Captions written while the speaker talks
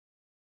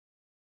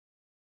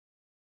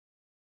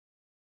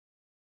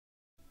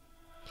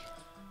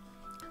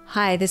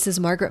Hi, this is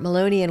Margaret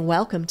Maloney, and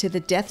welcome to the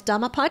Death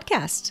Dhamma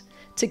podcast.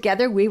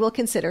 Together we will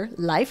consider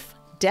life,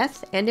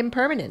 death, and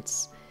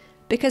impermanence.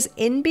 Because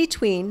in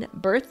between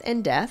birth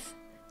and death,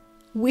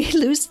 we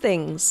lose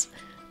things.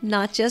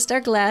 Not just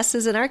our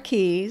glasses and our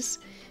keys.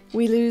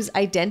 We lose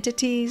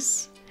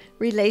identities,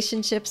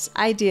 relationships,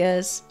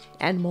 ideas,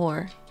 and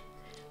more.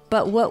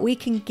 But what we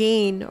can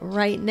gain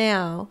right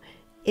now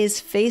is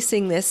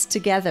facing this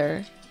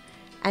together,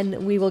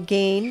 and we will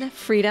gain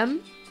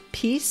freedom,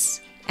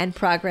 peace, and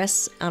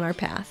progress on our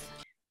path.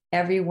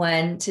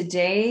 Everyone,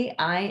 today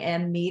I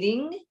am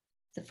meeting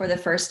for the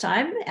first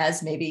time,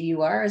 as maybe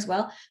you are as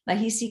well,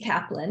 Mahesi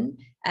Caplan,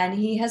 and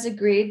he has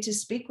agreed to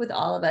speak with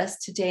all of us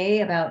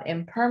today about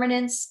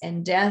impermanence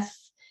and death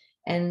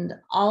and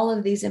all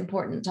of these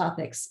important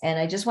topics. And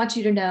I just want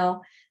you to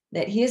know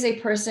that he is a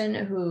person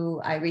who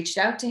I reached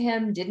out to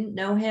him, didn't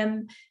know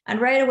him,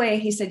 and right away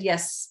he said,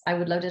 yes, I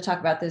would love to talk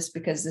about this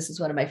because this is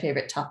one of my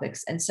favorite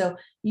topics. And so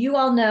you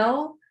all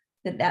know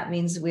that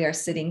means we are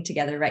sitting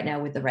together right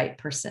now with the right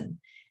person.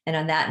 And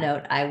on that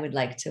note, I would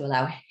like to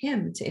allow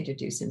him to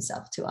introduce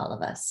himself to all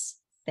of us.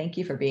 Thank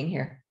you for being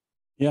here.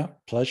 Yeah,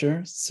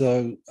 pleasure.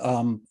 So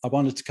I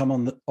wanted to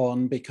come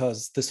on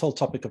because this whole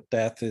topic of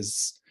death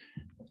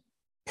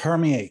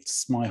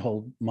permeates my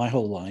whole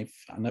life,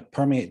 and it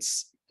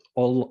permeates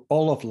all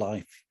of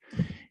life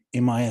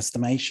in my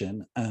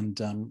estimation. And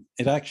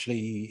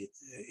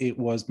it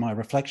was my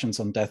reflections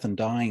on death and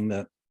dying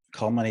that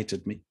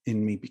culminated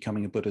in me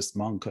becoming a Buddhist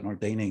monk and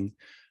ordaining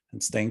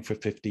and staying for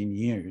 15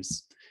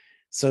 years.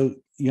 So,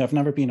 I've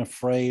never been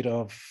afraid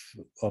of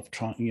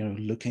trying,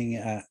 looking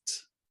at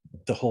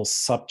the whole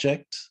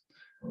subject,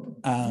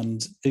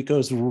 and it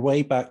goes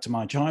way back to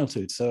my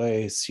childhood. So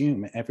I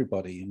assume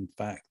everybody, in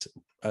fact,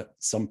 at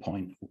some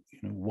point,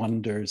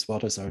 wonders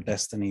what is our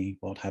destiny,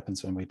 what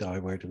happens when we die,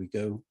 where do we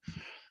go,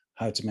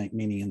 how to make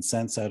meaning and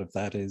sense out of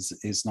that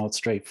is not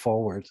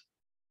straightforward.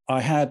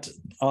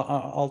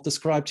 I'll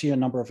describe to you a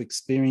number of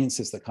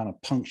experiences that kind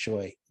of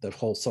punctuate the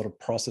whole sort of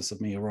process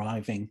of me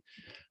arriving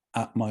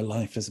at my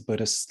life as a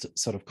Buddhist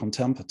sort of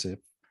contemplative.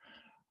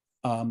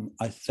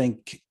 I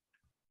think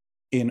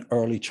in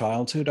early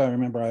childhood, I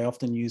remember I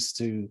often used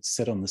to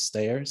sit on the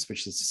stairs,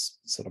 which is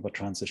sort of a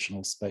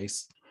transitional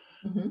space,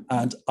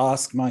 and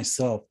ask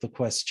myself the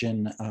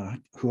question,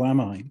 who am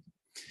I?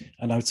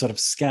 And I would sort of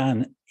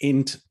scan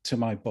into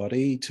my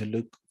body to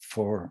look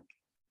for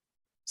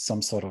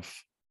some sort of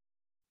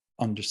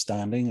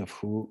understanding of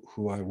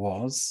who I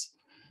was.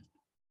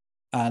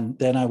 And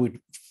then I would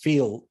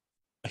feel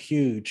a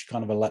huge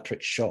kind of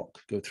electric shock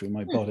go through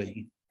my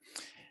body.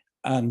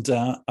 And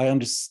I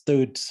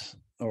understand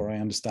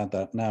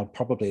that now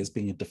probably as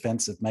being a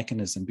defensive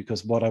mechanism,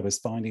 because what I was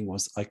finding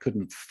was I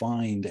couldn't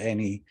find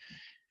any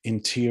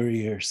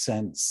interior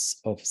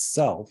sense of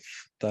self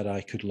that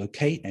I could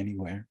locate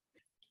anywhere.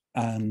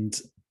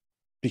 And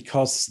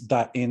because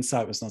that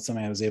insight was not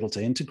something I was able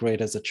to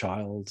integrate as a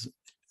child,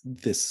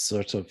 this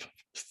sort of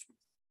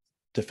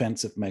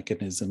defensive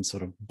mechanism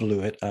sort of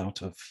blew it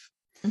out of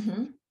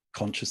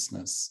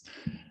consciousness.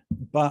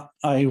 But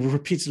I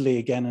repeatedly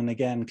again and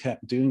again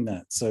kept doing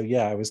that. So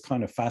yeah, I was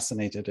kind of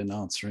fascinated in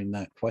answering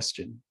that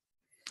question.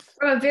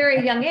 From a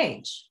very young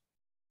age.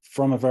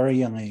 From a very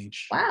young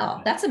age.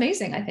 Wow, that's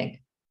amazing, I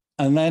think.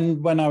 And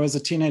then when I was a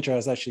teenager, I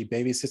was actually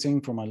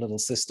babysitting for my little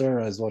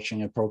sister. I was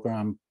watching a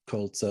program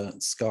called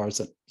Stars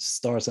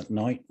at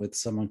Night with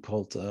someone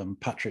called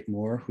Patrick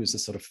Moore, who's a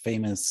sort of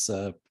famous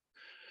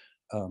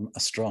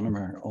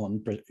astronomer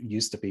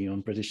used to be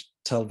on British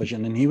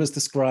television. And he was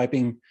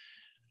describing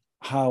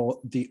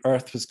how the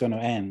Earth was going to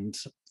end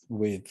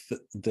with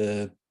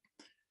I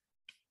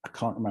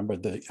can't remember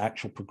the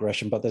actual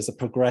progression, but there's a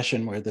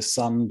progression where the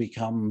sun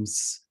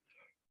becomes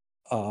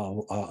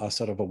a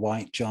sort of a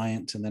white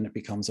giant, and then it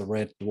becomes a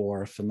red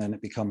dwarf, and then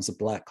it becomes a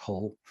black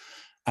hole.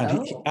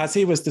 And as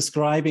he was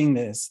describing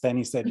this, then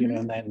he said,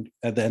 and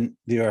then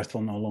the Earth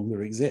will no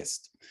longer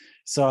exist.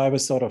 So I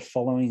was sort of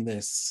following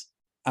this.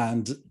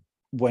 And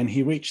when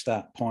he reached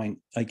that point,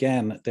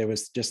 again, there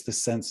was just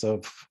this sense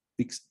of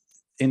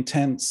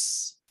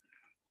intense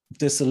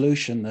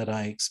dissolution that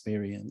I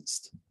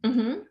experienced.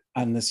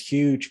 And this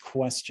huge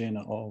question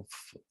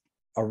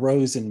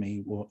arose in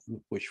me,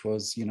 which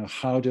was,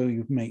 how do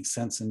you make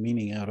sense and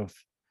meaning out of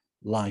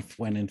life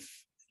when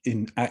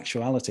in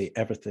actuality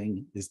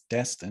everything is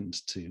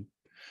destined to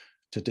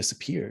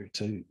disappear,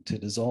 to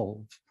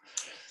dissolve?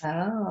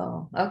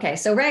 Oh, okay.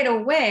 So right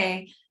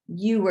away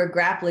you were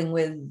grappling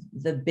with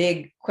the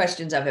big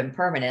questions of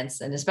impermanence,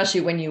 and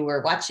especially when you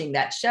were watching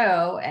that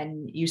show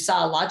and you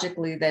saw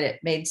logically that it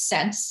made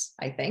sense,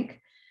 I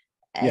think.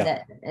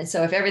 And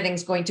so if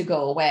everything's going to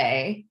go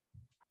away,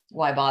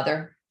 why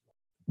bother?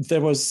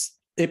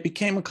 It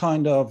became a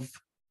kind of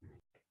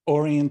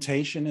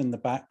orientation in the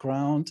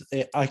background.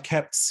 I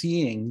kept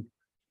seeing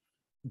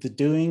the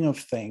doing of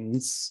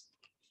things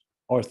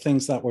or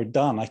things that were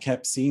done. I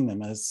kept seeing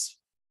them as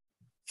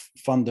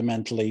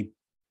fundamentally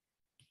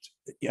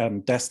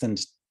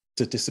destined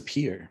to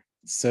disappear.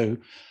 So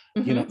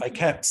You know, I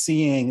kept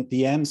seeing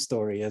the end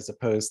story as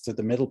opposed to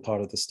the middle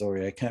part of the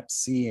story. I kept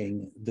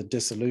seeing the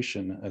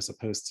dissolution as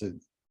opposed to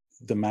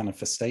the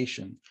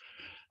manifestation.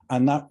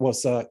 And that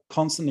was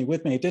constantly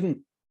with me. It didn't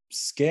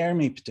scare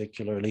me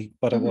particularly,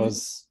 but it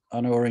was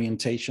an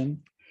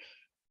orientation.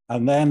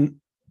 And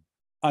then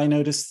I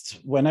noticed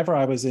whenever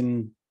I was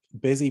in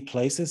busy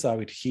places, I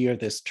would hear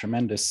this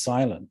tremendous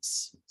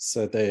silence.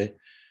 So the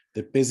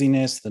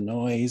busyness, the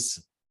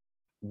noise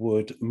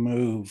would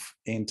move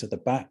into the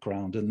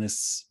background, and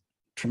this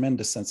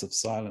tremendous sense of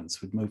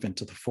silence would move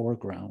into the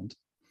foreground.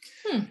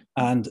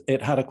 And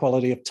it had a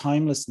quality of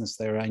timelessness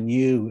there. I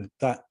knew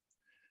that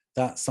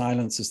that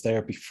silence is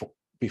there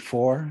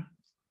before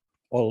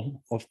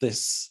all of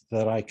this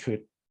that I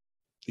could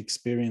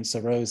experience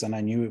arose, and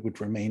I knew it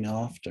would remain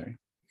after.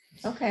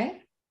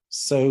 Okay.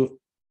 So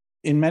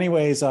in many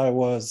ways, I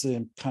was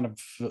kind of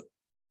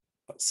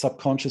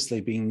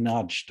subconsciously being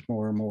nudged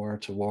more and more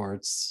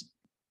towards,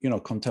 you know,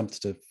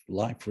 contemplative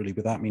life, really,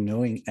 without me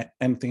knowing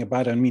anything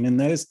about it. I mean, in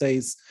those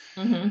days,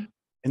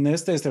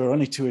 there were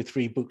only 2 or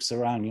 3 books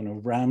around, you know,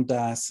 Ram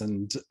Dass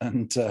and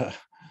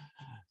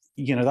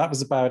you know, that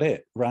was about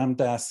it. Ram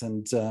Dass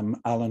and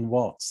Alan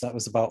Watts. That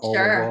was about all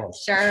there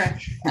was. Sure,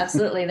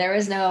 absolutely. There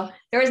was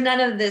none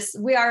of this.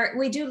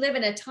 We do live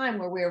in a time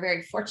where we are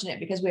very fortunate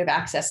because we have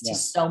access to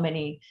so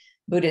many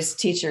Buddhist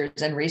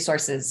teachers and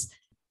resources.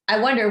 I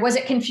wonder, was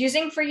it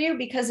confusing for you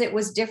because it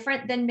was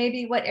different than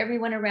maybe what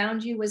everyone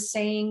around you was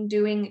saying,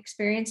 doing,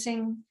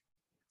 experiencing?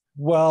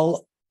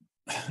 Well,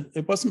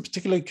 it wasn't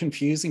particularly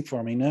confusing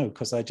for me, no,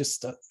 because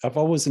I've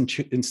always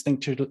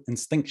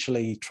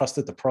instinctually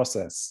trusted the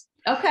process.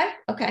 Okay.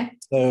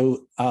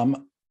 So,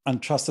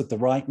 and trusted the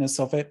rightness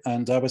of it.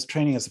 And I was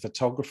training as a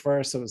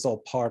photographer, so it was all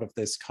part of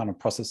this kind of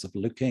process of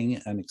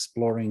looking and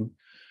exploring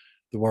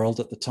the world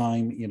at the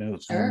time, you know,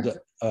 and,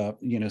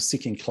 you know,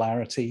 seeking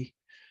clarity.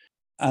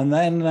 And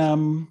then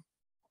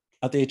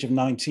at the age of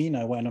 19,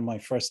 I went on my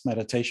first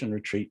meditation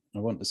retreat. I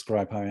won't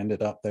describe how I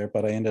ended up there,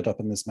 but I ended up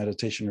in this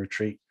meditation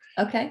retreat.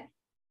 Okay.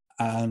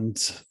 And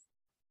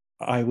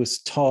I was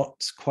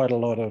taught quite a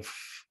lot of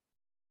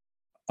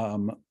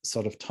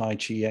sort of Tai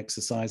Chi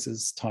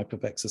exercises, type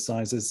of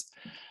exercises.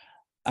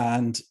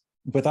 And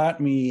without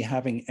me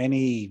having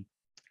any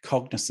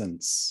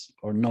cognizance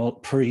or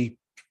not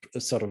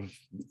sort of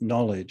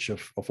knowledge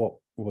of what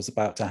was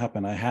about to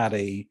happen, I had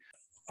a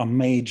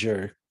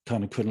major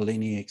kind of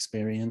Kundalini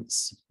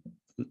experience.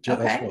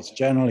 What's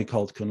generally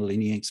called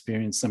Kundalini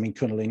experience. I mean,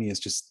 Kundalini is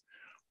just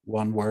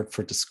one word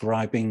for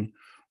describing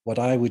what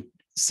I would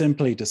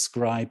simply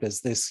describe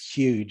as this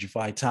huge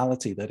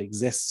vitality that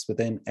exists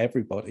within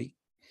everybody.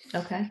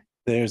 Okay.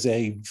 There's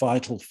a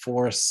vital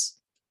force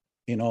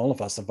in all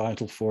of us, a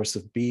vital force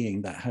of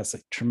being that has a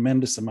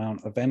tremendous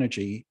amount of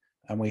energy.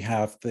 And we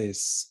have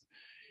this,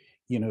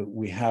 you know,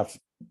 we have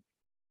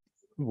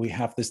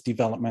this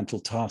developmental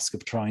task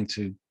of trying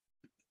to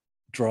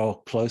draw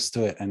close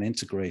to it and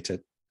integrate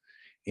it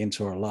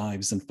into our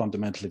lives. And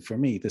fundamentally for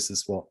me, this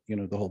is what, you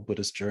know, the whole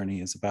Buddhist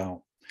journey is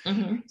about.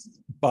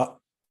 But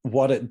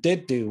what it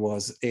did do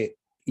was it,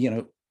 you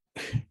know,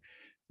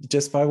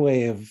 just by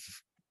way of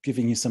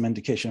giving you some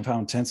indication of how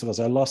intense it was,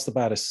 I lost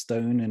about 1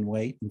 stone in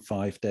weight in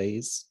 5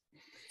 days.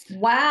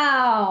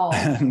 Wow.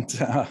 And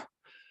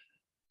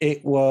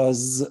it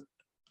was,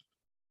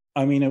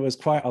 I mean, it was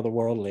quite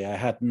otherworldly. I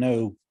had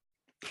no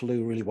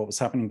clue really what was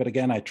happening. But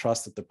again, I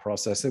trusted the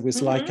process. It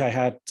was like I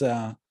had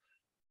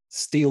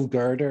steel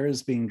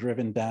girders being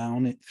driven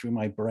down through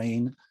my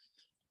brain.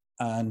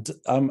 And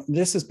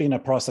this has been a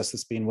process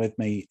that's been with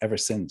me ever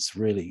since,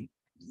 really,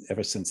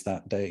 ever since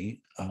that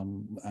day.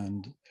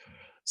 And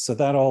so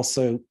that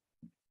also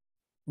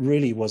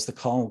really was the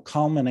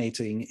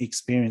culminating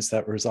experience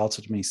that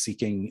resulted in me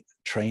seeking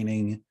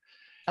training,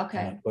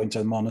 going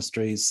to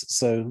monasteries.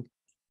 So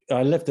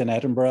I lived in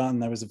Edinburgh,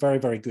 and there was a very,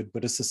 very good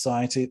Buddhist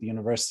society at the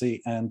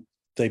university, and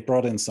they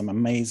brought in some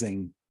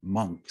amazing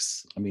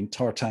monks. I mean,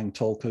 Tortang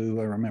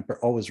Tolku,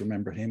 always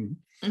remember him.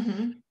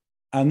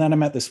 And then I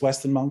met this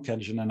Western monk,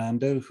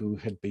 Ajahn, who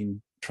had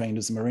been trained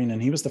as a Marine,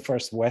 and he was the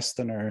first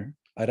Westerner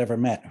I'd ever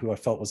met who I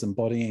felt was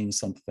embodying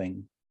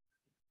something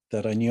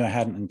that I knew I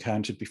hadn't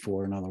encountered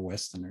before in other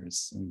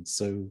Westerners. And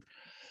so,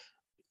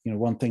 you know,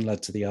 one thing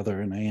led to the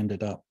other, and I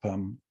ended up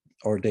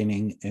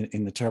ordaining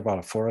in the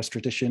Theravada Forest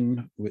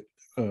tradition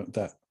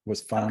that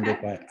was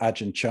founded by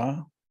Ajahn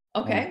Chah,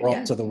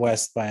 brought to the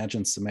West by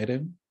Ajahn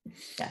Sumedho.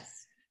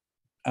 Yes.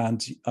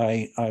 And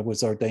I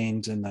was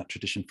ordained in that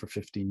tradition for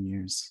 15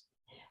 years.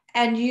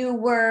 And you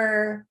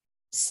were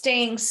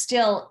staying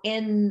still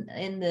in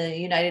the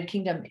United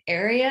Kingdom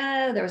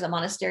area? There was a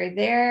monastery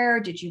there.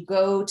 Did you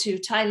go to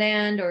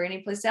Thailand or any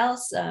place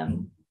else?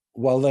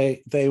 Well,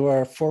 they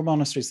were 4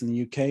 monasteries in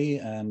the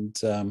UK and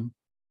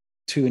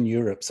 2 in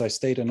Europe. So I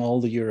stayed in all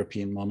the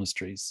European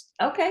monasteries.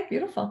 Okay,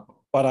 beautiful.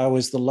 But I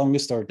was the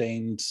longest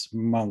ordained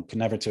monk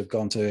never to have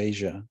gone to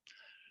Asia,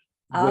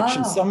 which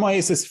in some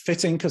ways is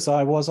fitting because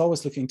I was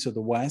always looking to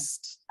the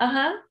West.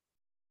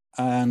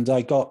 And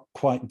I got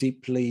quite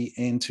deeply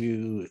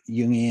into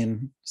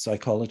Jungian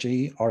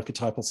psychology,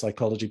 archetypal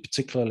psychology,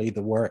 particularly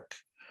the work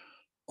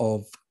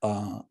of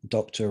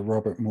Dr.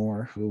 Robert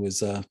Moore, who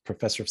was a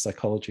professor of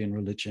psychology and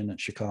religion at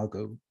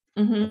Chicago,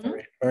 a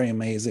very, very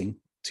amazing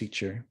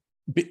teacher.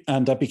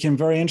 And I became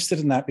very interested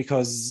in that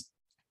because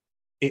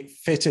it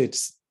fitted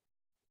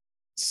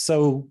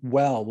so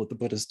well with the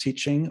Buddha's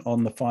teaching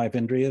on the 5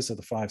 indriyas, or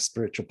the 5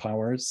 spiritual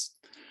powers.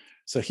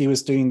 So he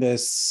was doing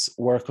this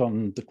work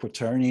on the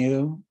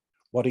quaternio,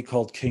 what he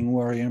called king,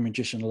 warrior,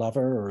 magician,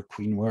 lover, or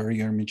queen,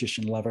 warrior,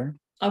 magician, lover.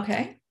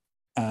 Okay.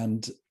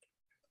 And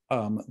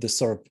the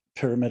sort of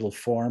pyramidal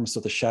forms, so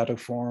the shadow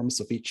forms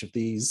of each of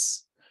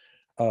these,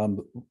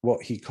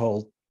 what he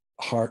called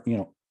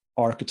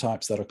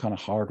archetypes that are kind of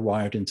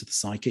hardwired into the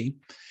psyche.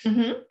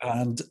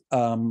 And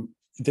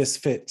this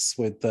fits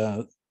with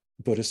the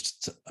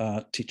Buddhist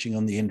teaching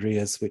on the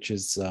indriyas, which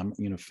is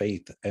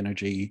faith,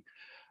 energy,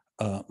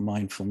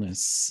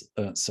 mindfulness,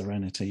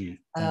 serenity,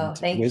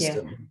 and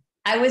wisdom. You.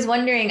 I was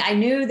wondering, I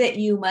knew that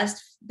you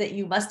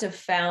must have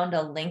found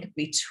a link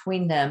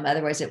between them.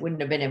 Otherwise, it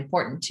wouldn't have been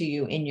important to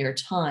you in your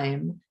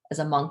time as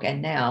a monk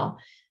and now.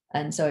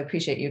 And so I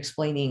appreciate you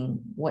explaining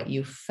what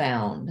you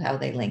found, how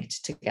they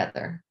linked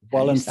together.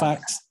 Well, in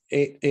fact,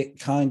 it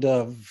kind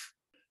of,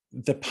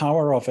 the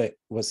power of it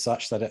was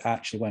such that it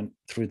actually went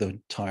through the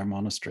entire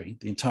monastery.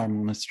 The entire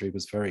monastery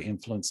was very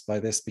influenced by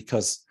this,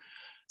 because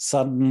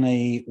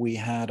suddenly we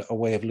had a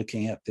way of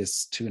looking at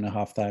this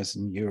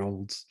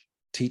 2,500-year-old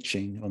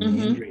teaching on the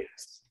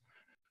indriyas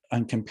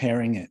and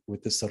comparing it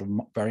with this sort of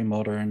very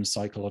modern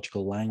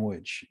psychological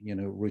language,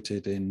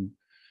 rooted in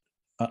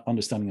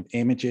understanding of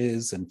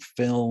images and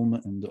film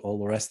and all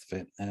the rest of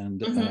it.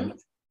 And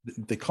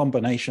the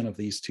combination of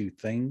these two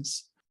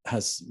things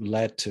has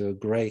led to a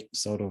great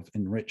sort of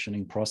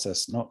enriching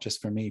process, not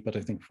just for me, but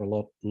I think for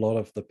a lot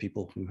of the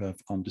people who have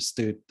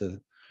understood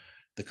the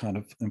kind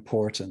of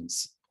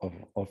importance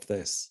of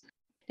this.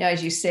 Now,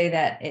 as you say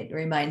that, it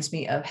reminds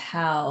me of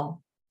how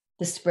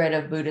the spread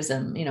of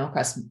Buddhism,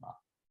 across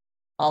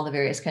all the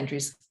various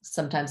countries,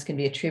 sometimes can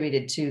be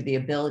attributed to the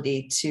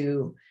ability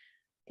to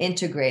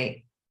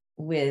integrate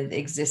with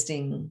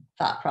existing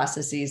thought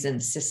processes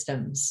and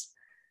systems.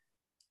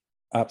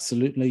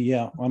 Absolutely,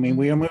 yeah. I mean,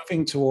 we are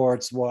moving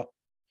towards what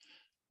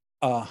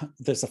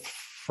there's a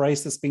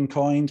phrase that's been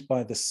coined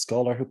by the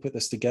scholar who put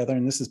this together,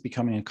 and this is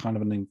becoming a kind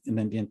of an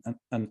Indian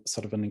and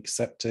sort of an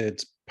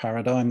accepted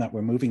paradigm, that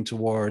we're moving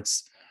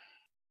towards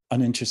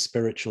an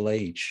interspiritual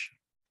age.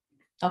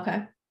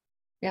 Okay.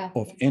 Yeah.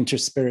 Of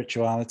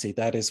interspirituality.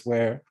 That is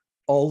where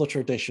all the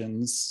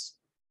traditions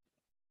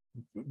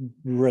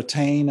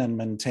retain and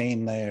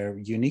maintain their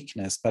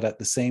uniqueness, but at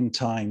the same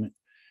time,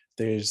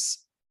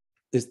 there's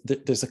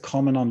a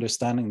common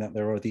understanding that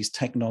there are these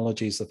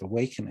technologies of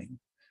awakening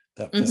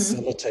that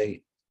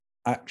facilitate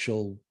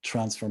actual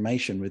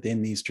transformation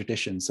within these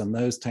traditions, and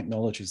those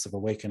technologies of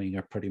awakening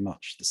are pretty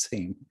much the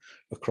same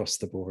across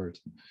the board.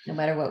 No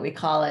matter what we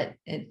call it,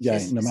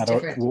 no matter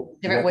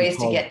different ways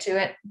to get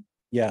to it.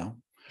 Yeah,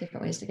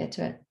 different ways to get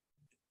to it.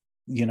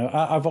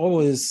 I've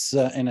always,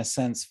 in a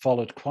sense,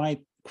 followed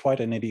quite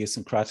an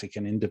idiosyncratic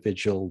and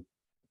individual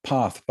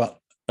path, but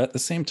at the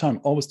same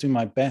time, always do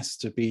my best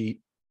to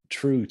be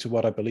true to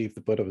what I believe the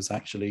Buddha was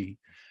actually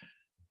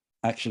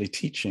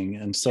teaching,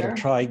 and sort of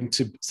trying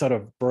to sort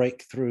of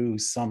break through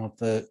some of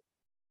the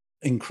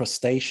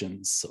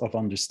incrustations of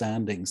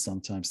understanding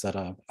sometimes that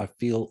I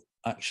feel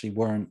actually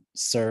weren't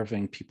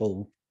serving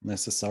people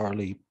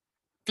necessarily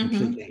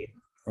completely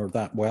or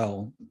that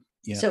well.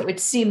 Yeah. So it would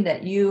seem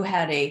that you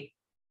had a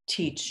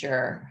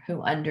teacher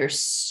who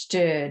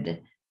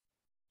understood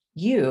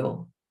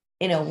you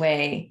in a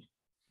way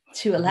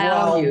to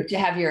allow you to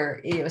have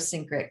your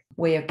idiosyncratic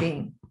way of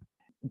being.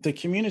 The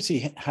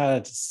community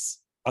had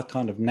a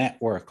kind of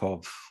network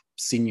of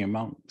senior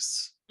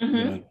monks.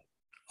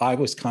 I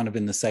was kind of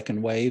in the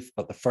second wave,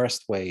 but the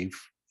first wave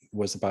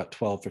was about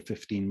 12 or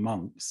 15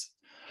 monks.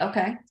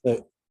 Okay.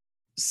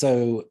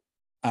 So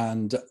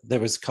and there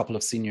was a couple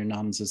of senior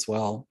nuns as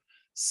well.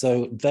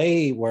 So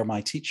they were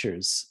my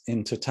teachers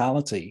in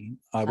totality.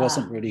 I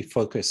wasn't really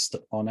focused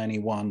on any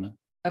one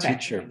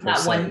teacher.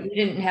 Not one. You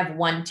didn't have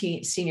one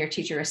senior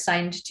teacher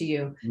assigned to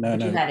you. No.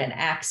 You had an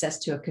access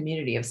to a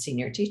community of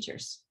senior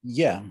teachers.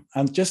 Yeah,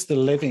 and just the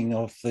living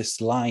of this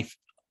life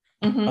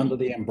under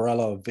the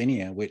umbrella of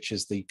Vinaya, which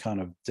is the kind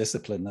of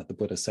discipline that the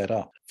Buddha set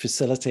up,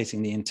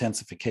 facilitating the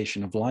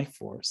intensification of life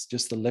force.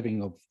 Just the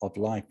living of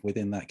life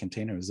within that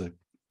container is a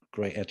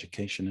great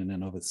education in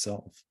and of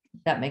itself.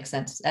 That makes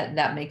sense.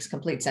 That makes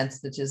complete sense,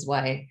 which is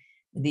why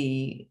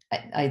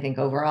I think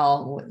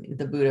overall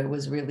the Buddha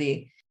was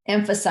really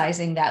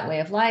emphasizing that way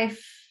of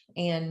life.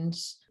 And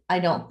I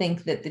don't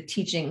think that the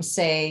teachings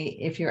say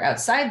if you're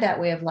outside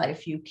that way of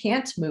life, you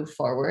can't move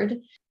forward.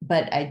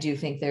 But I do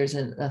think there's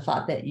a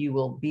thought that you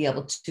will be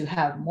able to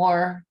have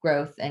more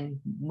growth and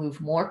move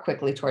more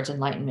quickly towards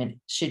enlightenment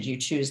should you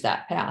choose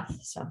that path.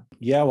 So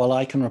yeah, well,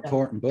 I can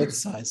report on both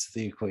sides of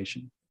the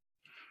equation.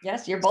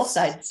 Yes, you're both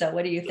sides. So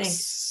what do you think?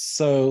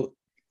 So,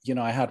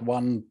 I had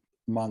one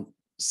monk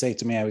say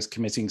to me I was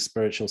committing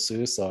spiritual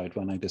suicide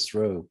when I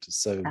disrobed.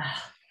 So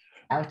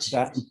ouch.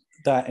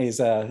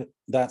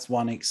 That's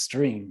one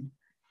extreme.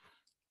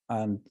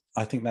 And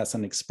I think that's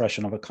an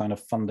expression of a kind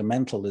of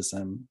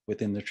fundamentalism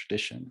within the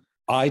tradition.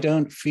 I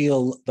don't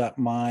feel that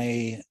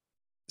my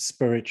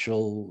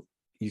spiritual,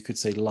 you could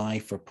say,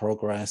 life or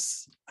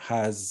progress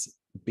has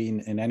been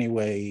in any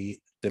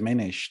way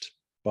diminished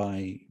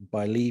by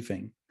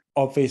leaving.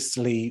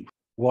 Obviously,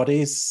 what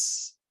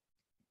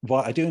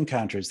I do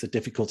encounter is the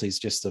difficulties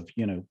just of,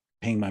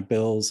 paying my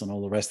bills and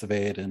all the rest of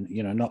it, and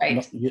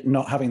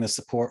not having the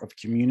support of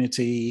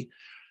community,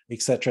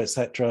 etc.,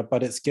 etc.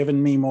 But it's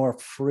given me more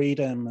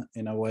freedom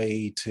in a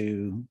way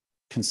to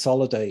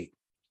consolidate,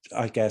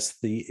 I guess,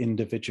 the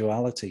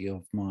individuality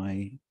of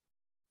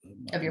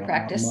your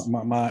practice,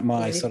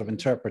 my sort of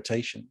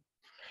interpretation.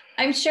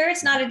 I'm sure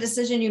it's not a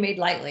decision you made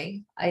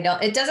lightly.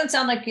 It doesn't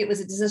sound like it was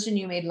a decision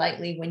you made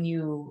lightly when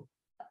you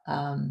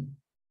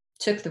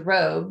took the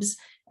robes.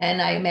 And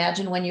I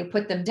imagine when you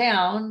put them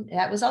down,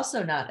 that was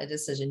also not a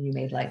decision you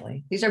made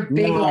lightly. These are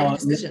big life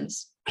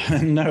decisions.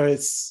 No,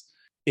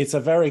 it's a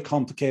very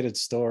complicated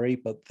story,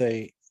 but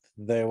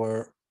there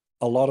were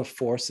a lot of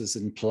forces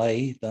in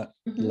play that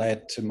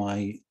led to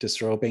my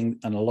disrobing,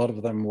 and a lot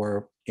of them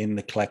were in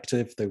the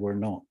collective. They were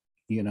not,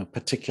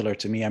 particular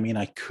to me. I mean,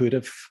 I could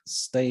have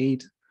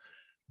stayed,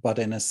 but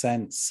in a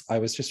sense, I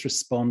was just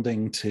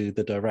responding to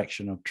the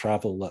direction of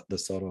travel that the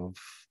sort of,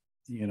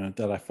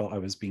 that I felt I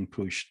was being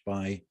pushed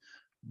by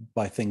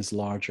things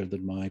larger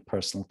than my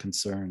personal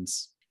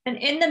concerns. And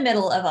in the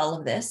middle of all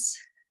of this,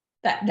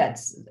 I'm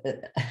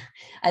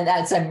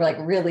like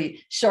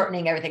really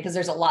shortening everything because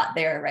there's a lot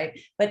there, right?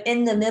 But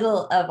in the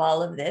middle of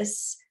all of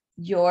this,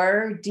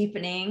 you're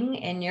deepening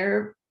in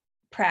your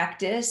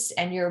practice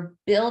and you're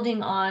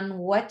building on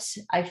what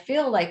I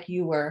feel like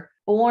you were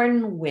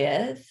born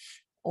with,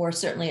 or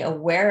certainly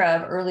aware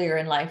of earlier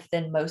in life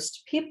than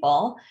most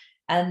people.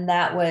 And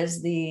that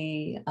was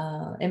the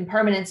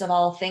impermanence of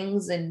all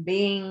things and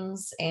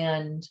beings.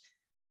 And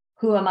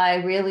who am I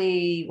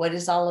really? What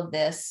is all of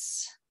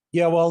this?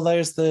 Yeah, well,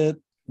 there's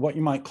what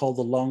you might call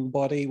the long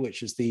body,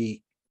 which is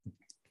the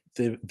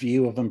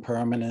view of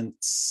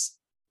impermanence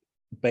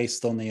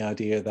based on the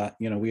idea that,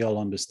 we all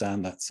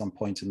understand that at some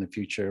point in the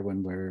future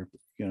when we're,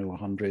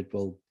 100,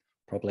 we'll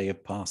probably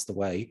have passed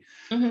away.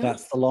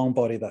 That's the long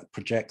body that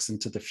projects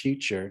into the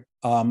future.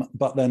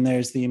 But then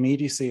there's the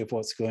immediacy of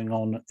what's going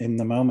on in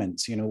the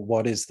moment.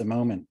 What is the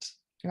moment?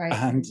 Right.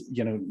 And,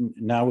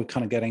 now we're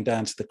kind of getting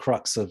down to the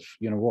crux of,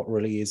 what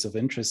really is of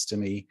interest to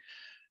me.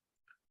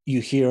 You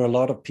hear a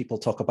lot of people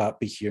talk about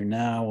be here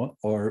now,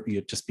 or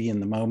you just be in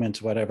the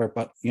moment, or whatever.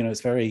 But,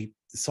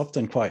 it's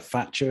often quite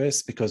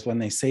fatuous, because when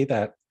they say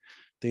that,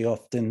 they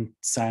often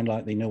sound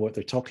like they know what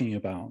they're talking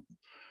about.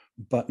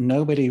 But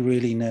nobody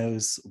really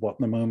knows what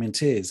the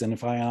moment is. And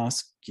if I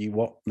ask you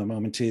what the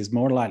moment is,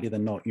 more likely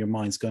than not, your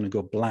mind's going to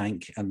go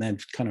blank and then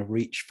kind of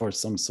reach for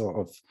some sort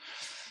of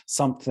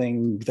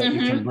something that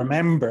you can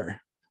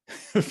remember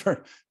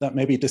that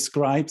maybe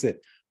describes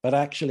it. But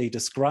actually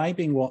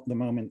describing what the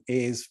moment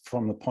is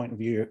from the point of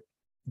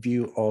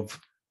view of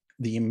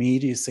the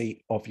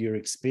immediacy of your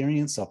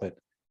experience of it,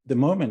 the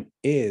moment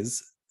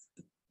is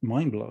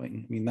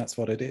mind-blowing. I mean, that's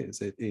what it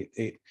is.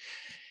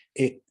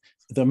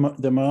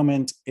 The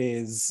moment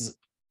is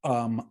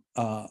an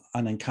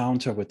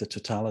encounter with the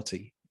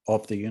totality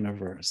of the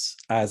universe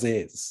as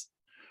is.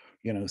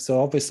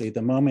 So obviously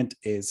the moment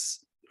is,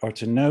 or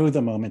to know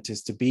the moment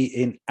is to be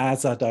in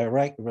as a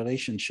direct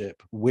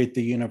relationship with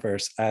the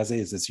universe as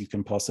is, as you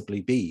can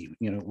possibly be,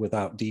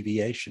 without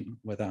deviation,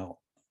 without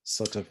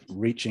sort of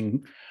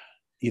reaching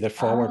either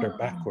forward or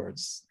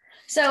backwards.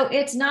 So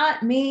it's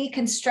not me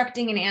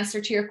constructing an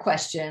answer to your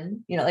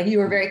question, like you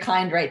were very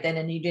kind right then,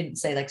 and you didn't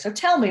say like, so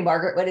tell me,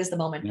 Margaret, what is the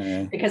moment?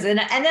 Yeah. Because then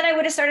I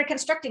would have started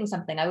constructing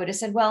something. I would have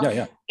said,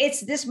 well, It's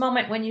this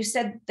moment when you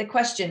said the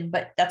question,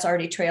 but that's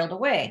already trailed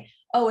away.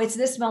 Oh, it's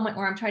this moment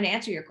where I'm trying to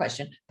answer your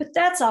question, but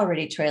that's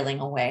already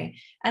trailing away.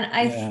 And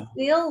I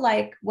feel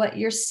like what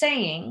you're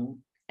saying,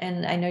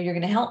 and I know you're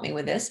going to help me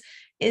with this,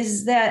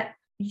 is that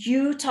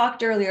you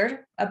talked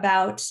earlier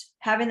about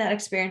having that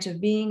experience of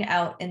being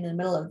out in the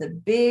middle of the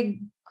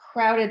big,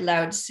 crowded,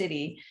 loud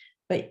city,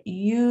 but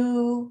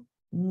you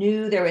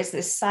knew there was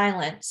this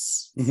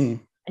silence, and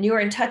you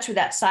were in touch with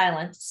that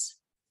silence.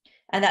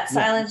 And that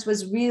silence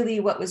was really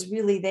what was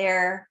really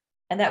there.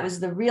 And that was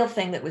the real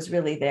thing that was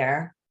really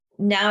there.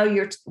 Now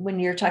when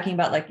you're talking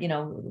about like,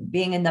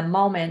 being in the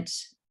moment,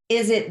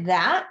 is it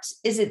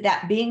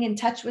that being in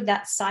touch with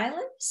that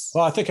silence?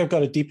 Well, I think I've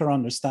got a deeper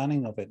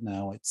understanding of it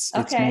now. It's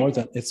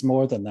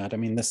more than that. I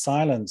mean, the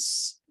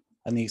silence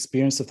and the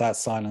experience of that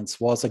silence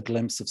was a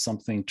glimpse of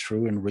something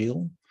true and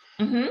real,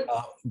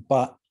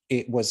 but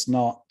it was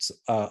not,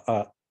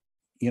 it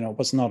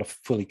was not a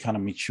fully kind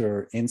of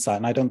mature insight.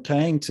 And I don't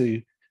claim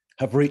to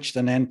have reached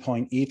an end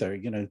point either.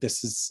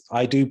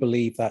 I do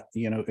believe that,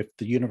 if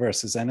the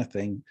universe is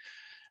anything,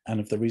 and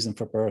if the reason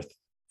for birth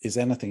is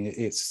anything,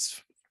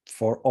 it's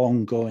for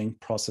ongoing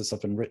process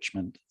of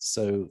enrichment.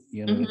 So,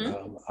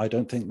 I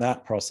don't think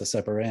that process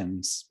ever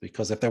ends,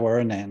 because if there were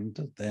an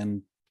end,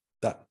 then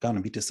that's going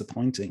to be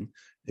disappointing.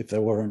 If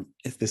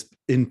this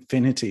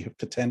infinity of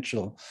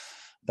potential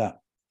that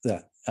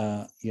that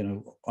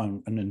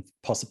on an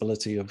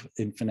possibility of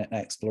infinite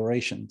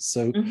exploration.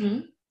 So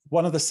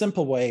one of the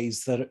simple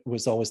ways that it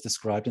was always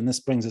described, and this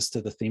brings us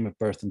to the theme of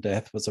birth and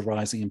death, was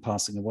arising and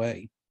passing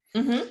away.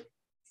 And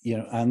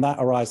that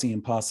arising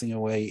and passing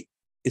away,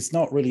 it's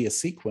not really a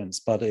sequence,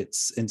 but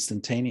it's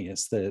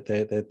instantaneous.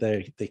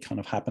 They kind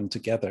of happen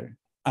together.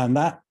 And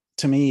that,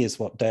 to me, is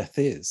what death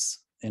is,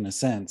 in a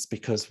sense,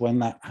 because when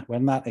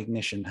that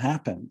ignition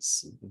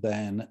happens,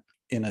 then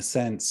in a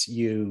sense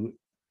you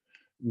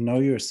know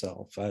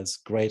yourself as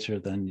greater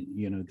than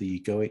the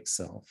egoic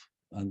self,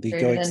 and the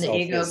egoic self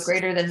is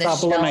greater than the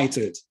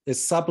sublimated. It's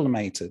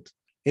sublimated.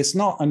 It's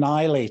not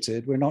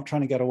annihilated. We're not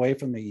trying to get away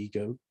from the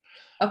ego,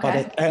 but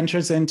it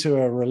enters into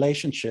a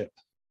relationship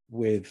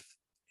with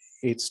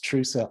its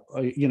true self.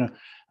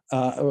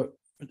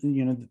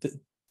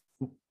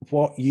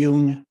 What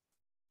Jung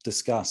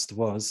discussed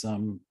was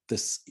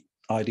this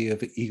idea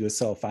of ego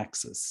self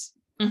axis.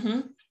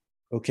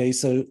 Okay,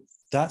 so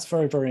that's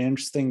very, very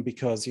interesting,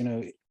 because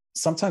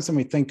sometimes when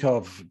we think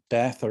of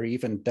death, or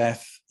even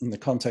death in the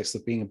context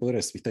of being a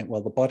Buddhist, we think,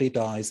 well, the body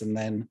dies, and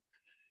then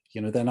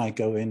then I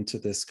go into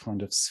this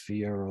kind of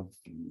sphere of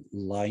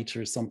light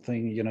or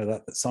something,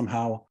 that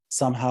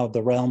somehow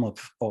the realm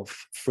of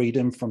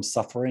freedom from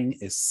suffering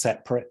is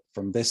separate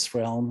from this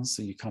realm.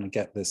 So you kind of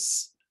get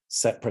this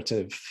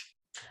separative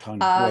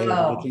kind of way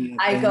of looking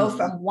at things. Go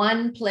from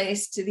one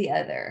place to the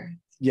other.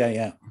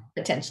 Yeah.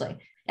 Potentially.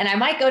 And I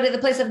might go to the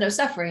place of no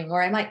suffering,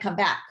 or I might come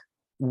back.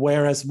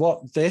 Whereas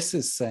what this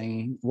is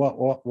saying,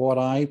 what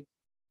I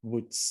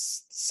would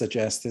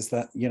suggest is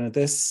that,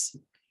 this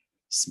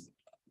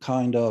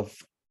kind of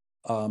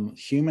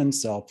human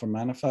self or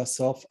manifest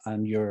self,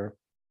 and your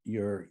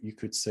you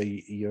could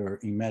say your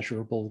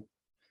immeasurable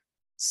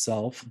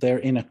self, they're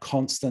in a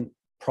constant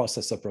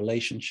process of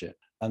relationship,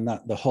 and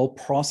that the whole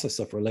process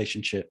of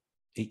relationship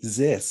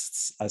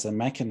exists as a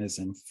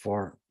mechanism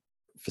for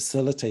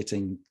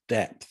facilitating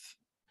depth,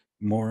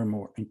 more and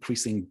more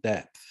increasing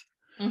depth,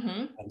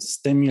 and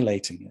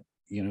stimulating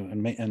it,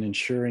 and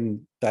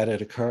ensuring that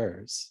it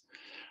occurs.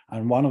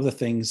 And one of the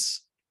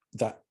things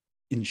that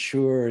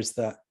ensures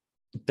that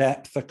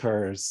depth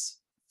occurs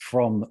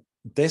from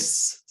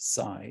this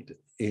side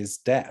is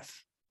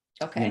death.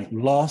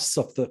 Loss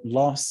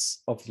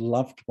of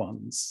loved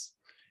ones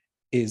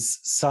is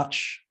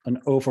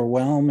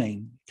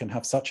can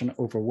have such an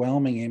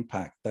overwhelming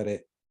impact that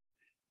it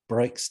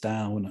breaks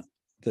down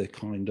the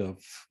kind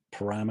of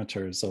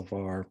parameters of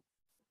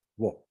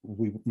what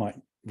we might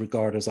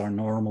regard as our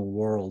normal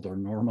world or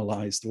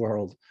normalized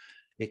world.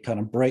 It kind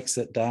of breaks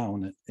it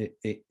down.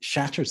 It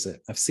shatters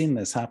it. I've seen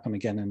this happen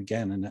again and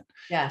again.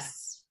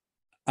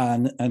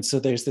 And so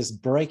there's this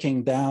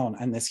breaking down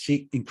and this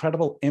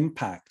incredible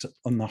impact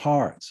on the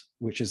heart,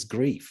 which is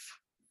grief.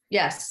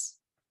 Yes.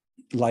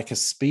 Like a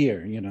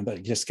spear,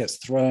 that just gets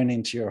thrown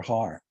into your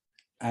heart.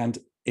 And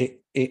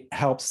it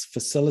helps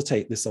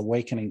facilitate this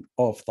awakening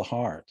of the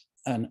heart.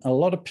 And a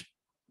lot of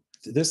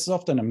this is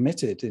often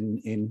omitted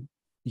in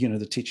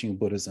the teaching of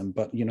Buddhism,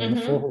 but in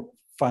the 4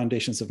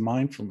 foundations of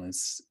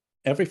mindfulness,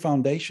 every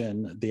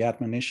foundation, the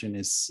admonition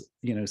is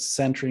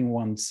centering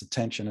one's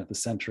attention at the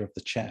center of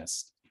the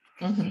chest.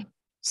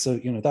 So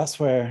that's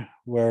where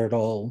it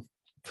all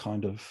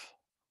kind of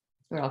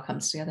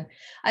comes together.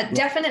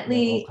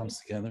 Definitely it all comes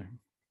together.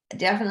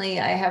 Definitely,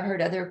 I have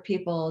heard other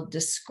people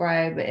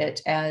describe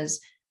it as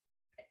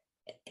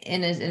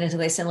in a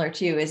way similar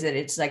to you, is that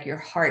it's like your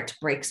heart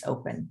breaks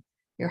open.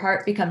 Your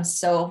heart becomes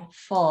so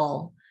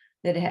full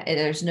that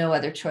there's no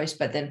other choice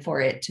but then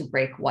for it to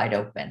break wide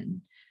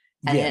open.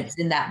 And it's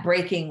in that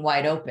breaking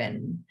wide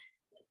open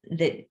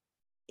that,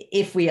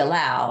 if we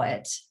allow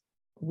it,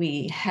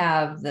 we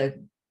have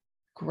the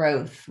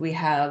growth, we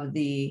have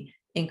the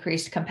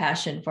increased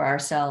compassion for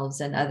ourselves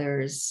and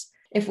others.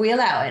 If we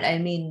allow it, I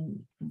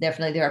mean,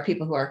 definitely there are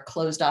people who are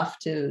closed off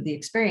to the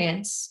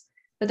experience,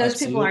 but those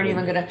people aren't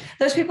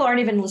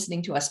even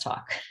listening to us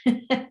talk.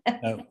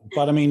 No,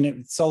 but I mean,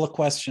 it's all a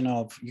question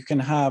of,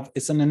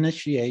 it's an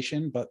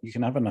initiation, but you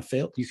can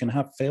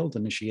have failed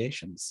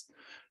initiations.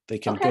 They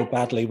can go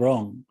badly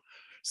wrong.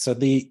 So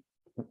the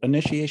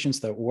initiations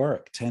that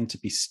work tend to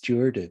be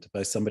stewarded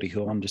by somebody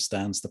who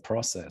understands the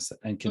process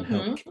and can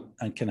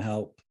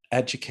help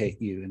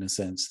educate you, in a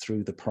sense,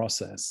 through the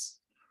process.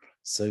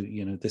 So,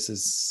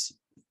 this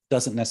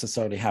doesn't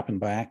necessarily happen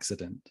by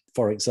accident.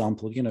 For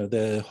example,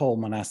 the whole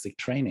monastic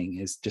training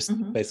is just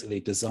basically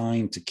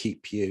designed to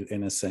keep you,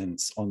 in a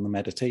sense, on the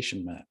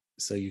meditation mat.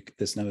 So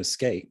there's no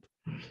escape.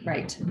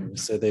 Right.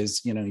 So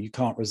there's, you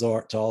can't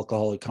resort to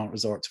alcohol, you can't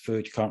resort to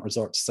food, you can't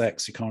resort to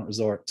sex, you can't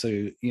resort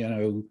to,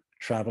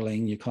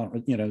 traveling, you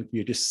can't,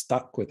 you're just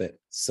stuck with it.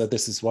 So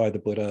this is why the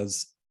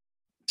Buddha's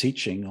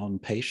teaching on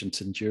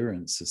patient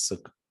endurance is so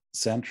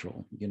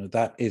central.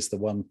 That is the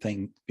one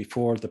thing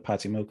before the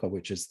Patimokkha,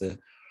 which is the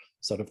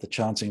sort of the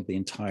chanting of the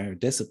entire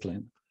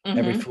discipline.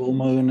 Every full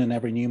moon and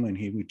every new moon,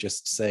 he would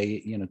just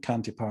say,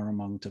 Kanti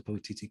paramang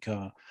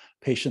tapotitika,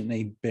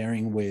 patiently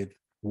bearing with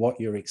what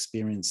you're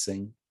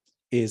experiencing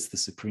is the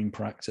supreme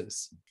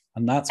practice.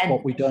 And that's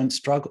what we don't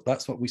struggle.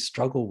 That's what we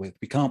struggle with.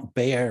 We can't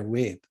bear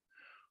with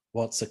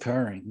what's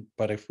occurring.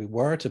 But if we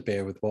were to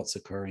bear with what's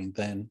occurring,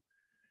 then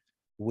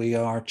we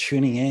are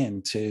tuning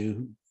in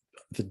to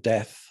the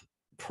death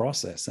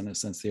process, in a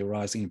sense, the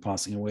arising and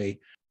passing away.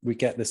 We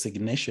get this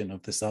ignition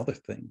of this other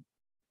thing,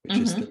 which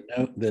is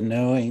the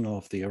knowing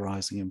of the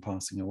arising and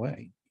passing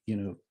away,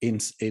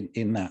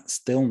 in that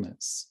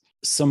stillness.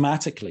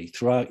 Somatically,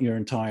 throughout your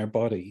entire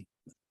body,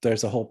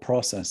 there's a whole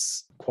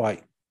process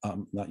quite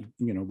that,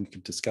 we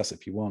could discuss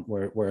if you want,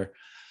 where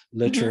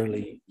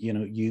literally,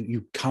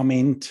 you come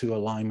into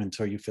alignment,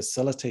 or you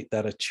facilitate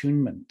that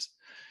attunement.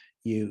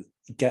 You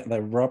get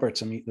the rubber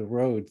to meet the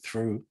road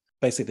through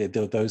basically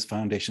those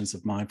foundations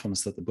of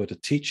mindfulness that the Buddha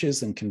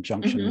teaches in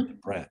conjunction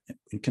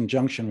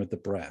with the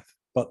breath.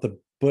 But the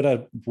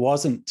Buddha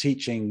wasn't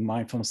teaching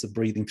mindfulness of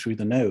breathing through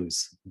the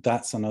nose.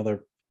 That's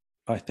another,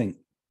 I think,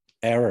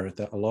 error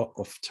that a lot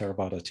of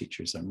Theravada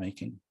teachers are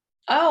making.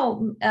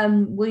 Oh,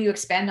 will you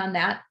expand on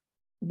that?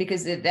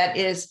 Because that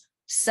is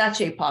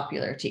such a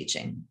popular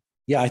teaching.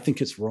 Yeah, I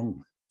think it's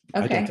wrong.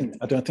 Okay.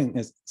 I don't think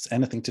it's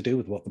anything to do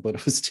with what the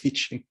Buddha was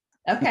teaching.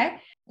 Okay.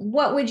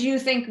 What would you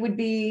think would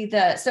be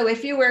so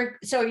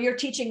you're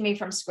teaching me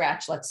from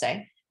scratch, let's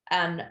say,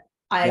 and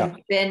I've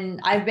been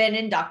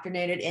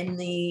indoctrinated in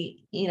the,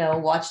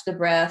 watch the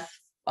breath,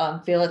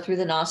 feel it through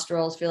the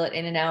nostrils, feel it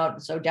in and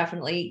out. So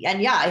definitely.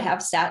 And yeah, I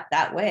have sat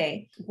that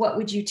way. What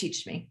would you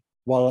teach me?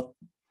 Well,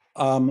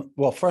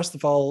 first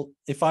of all,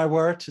 if I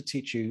were to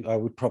teach you, I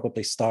would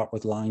probably start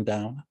with lying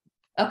down.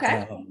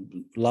 Okay.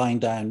 Lying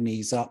down,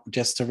 knees up,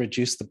 just to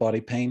reduce the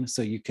body pain,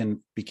 so you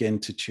can begin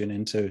to tune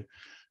into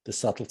the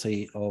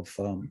subtlety of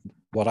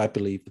what I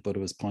believe the Buddha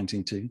was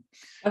pointing to.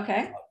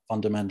 Okay.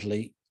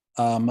 Fundamentally.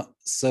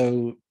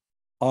 So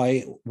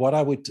what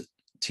I would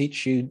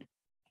teach you,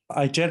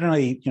 I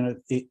generally,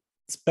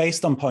 it's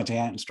based on pointing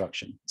out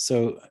instruction.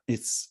 So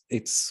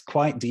it's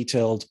quite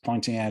detailed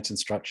pointing out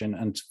instruction.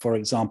 And for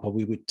example,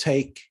 we would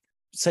take,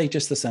 say,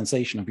 just the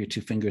sensation of your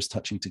two fingers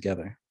touching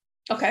together.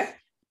 Okay.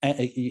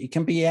 It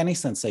can be any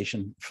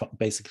sensation,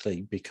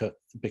 basically,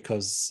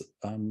 because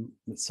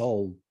it's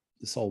all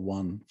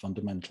one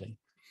fundamentally.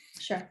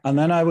 Sure. And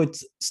then I would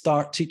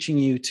start teaching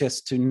you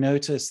just to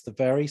notice the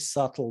very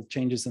subtle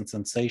changes in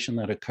sensation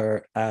that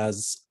occur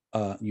as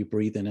you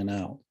breathe in and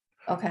out.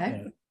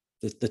 Okay.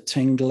 The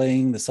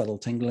tingling, the subtle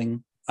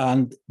tingling.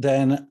 And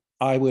then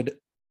I would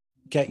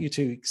get you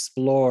to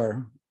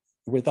explore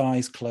with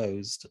eyes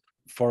closed,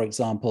 for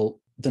example,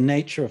 the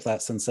nature of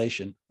that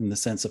sensation, in the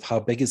sense of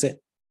how big is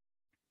it?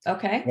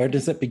 Okay. Where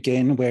does it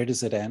begin? Where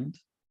does it end?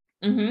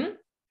 Mm-hmm.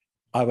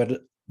 I would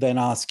then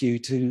ask you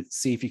to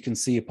see if you can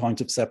see a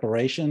point of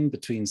separation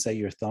between, say,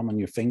 your thumb and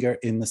your finger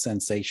in the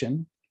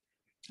sensation,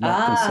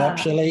 not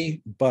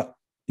conceptually, but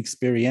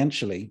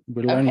experientially.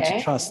 We're learning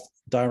to trust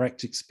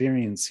direct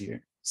experience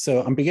here.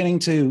 So I'm beginning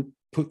to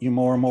put you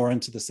more and more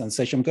into the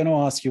sensation. I'm going to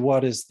ask you,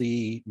 what is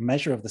the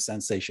measure of the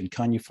sensation?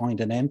 Can you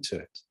find an end to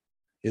it?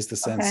 Is the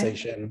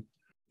sensation,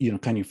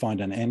 can you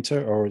find an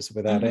enter, or is it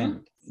without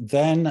end?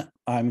 Then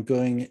I'm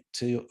going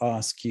to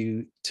ask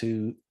you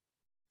to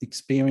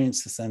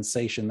experience the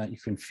sensation that you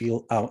can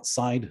feel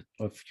outside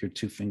of your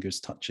two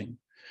fingers touching,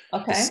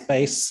 the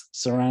space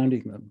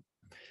surrounding them.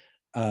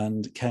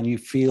 And can you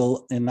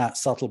feel in that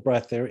subtle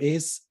breath, there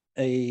is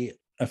a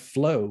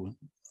flow.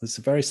 It's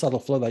a very subtle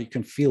flow that you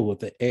can feel with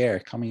the air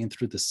coming in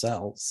through the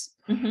cells.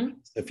 So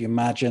if you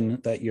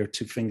imagine that your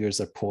two fingers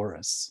are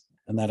porous,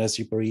 and that as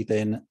you breathe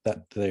in,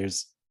 that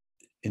there's,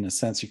 in a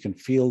sense, you can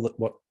feel that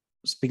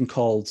what's being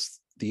called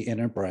the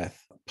inner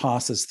breath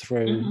passes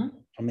through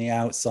from the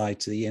outside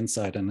to the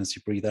inside. And as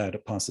you breathe out,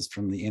 it passes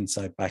from the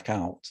inside back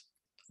out.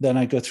 Then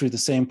I go through the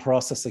same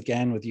process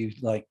again with you,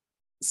 like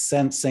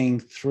sensing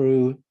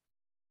through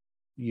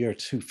your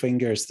two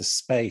fingers the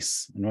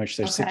space in which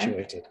they're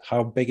situated.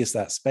 How big is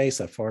that space?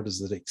 How far does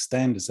it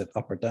extend? Is it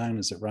up or down?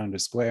 Is it round or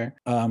square?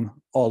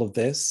 All of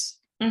this.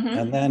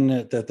 And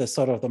then the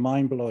sort of the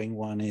mind-blowing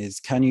one is,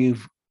 can you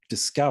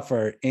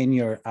discover in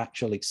your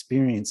actual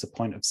experience a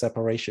point of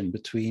separation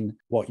between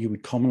what you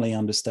would commonly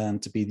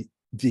understand to be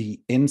the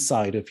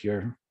inside of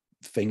your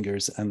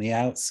fingers and the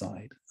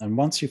outside? And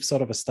once you've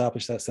sort of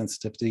established that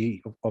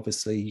sensitivity,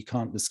 obviously you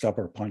can't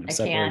discover a point of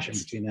separation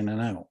between in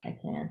and out. I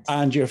can't.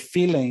 And you're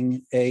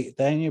feeling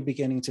then you're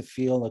beginning to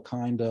feel a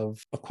kind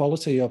of a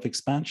quality of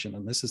expansion.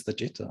 And this is the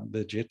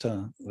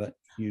jitta that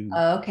you.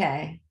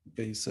 Okay.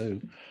 So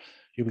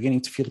you're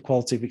beginning to feel the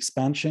quality of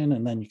expansion,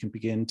 and then you can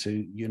begin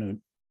to,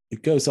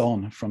 it goes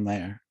on from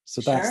there.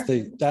 So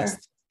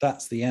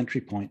that's the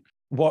entry point.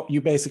 What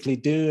you basically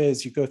do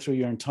is you go through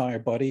your entire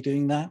body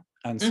doing that.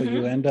 And so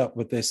you end up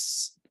with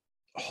this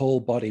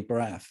whole body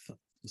breath.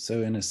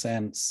 So in a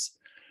sense,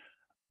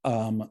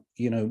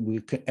 we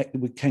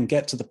can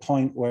get to the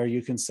point where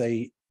you can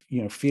say,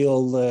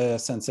 feel the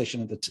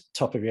sensation at the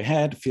top of your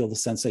head, feel the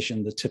sensation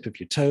at the tip of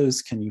your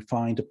toes. Can you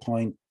find a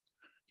point?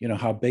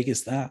 How big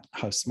is that?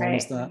 How small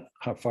is that?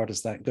 How far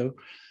does that go?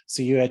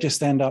 So you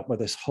just end up with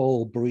this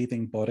whole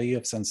breathing body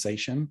of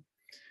sensation.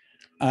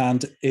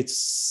 And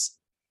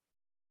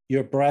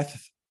your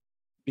breath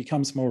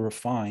becomes more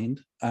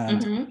refined,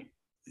 and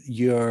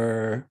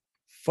your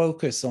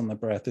focus on the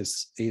breath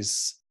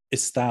is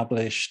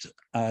established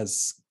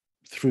as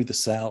through the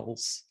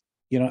cells,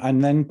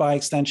 and then by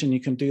extension, you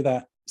can do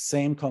that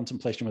same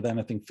contemplation with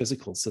anything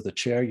physical. So the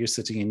chair you're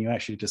sitting in, you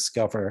actually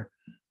discover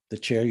the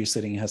chair you're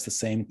sitting in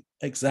has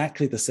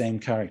exactly the same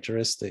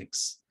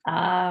characteristics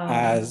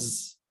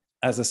as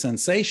a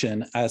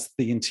sensation as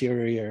the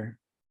interior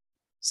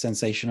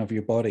sensation of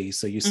your body.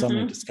 So you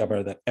suddenly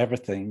discover that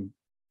everything,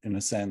 in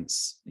a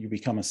sense, you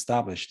become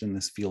established in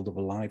this field of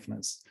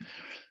aliveness.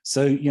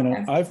 So,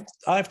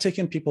 I've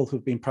taken people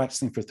who've been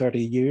practicing for 30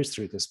 years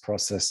through this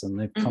process, and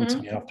they've come to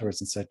me afterwards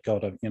and said,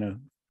 God,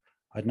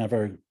 I'd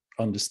never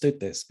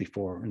understood this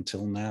before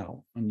until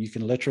now. And you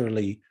can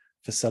literally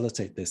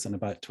facilitate this in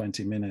about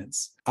 20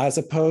 minutes, as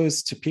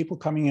opposed to people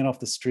coming in off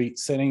the street,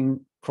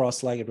 sitting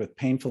cross-legged with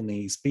painful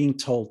knees, being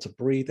told to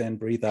breathe in,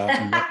 breathe out,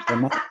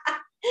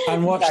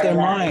 and watch their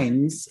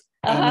minds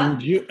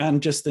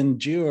and just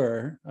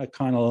endure a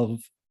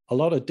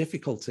lot of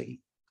difficulty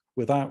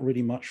without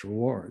really much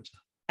reward.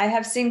 I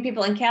have seen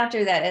people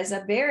encounter that as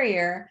a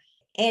barrier,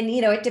 and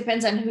it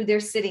depends on who they're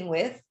sitting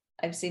with.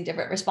 I've seen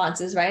different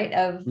responses, right?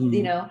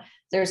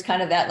 There's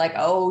kind of that like,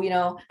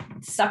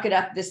 suck it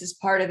up, this is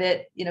part of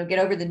it, get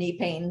over the knee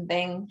pain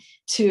thing,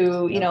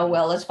 to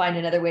well, let's find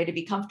another way to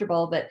be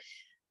comfortable. But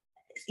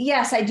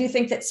yes, I do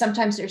think that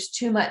sometimes there's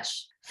too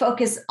much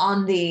focus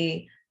on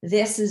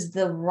this is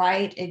the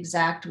right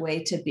exact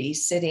way to be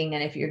sitting,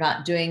 and if you're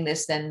not doing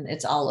this, then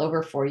it's all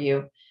over for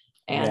you.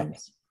 And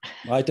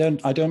I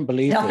don't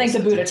believe. I don't think the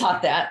Buddha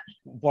taught that.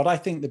 What I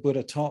think the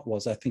Buddha taught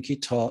was, I think he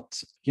taught,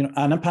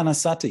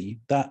 Ānāpānasati.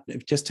 That,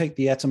 just take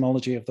the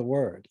etymology of the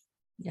word.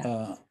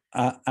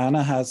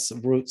 Ana has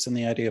roots in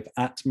the idea of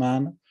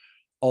Atman,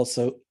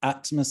 also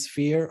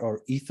atmosphere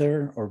or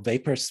ether or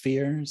vapor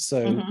sphere.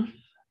 So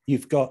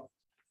you've got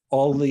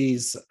all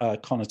these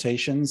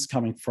connotations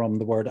coming from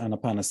the word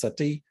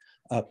Ānāpānasati.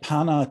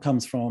 Pana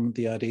comes from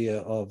the idea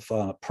of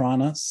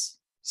pranas,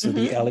 so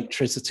the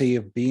electricity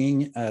of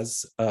being,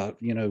 as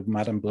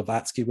Madame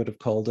Blavatsky would have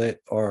called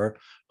it, or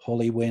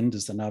holy wind,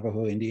 as the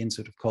Navajo Indians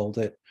would have called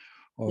it,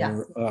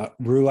 or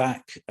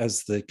ruach,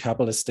 as the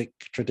Kabbalistic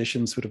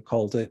traditions would have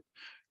called it,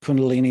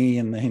 kundalini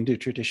in the Hindu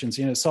traditions.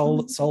 It's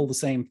all the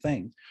same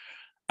thing.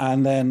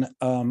 And then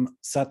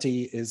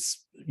sati is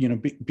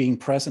being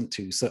present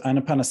to. So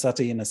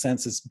Ānāpānasati, in a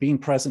sense, is being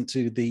present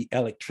to the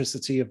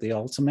electricity of the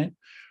ultimate,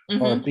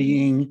 or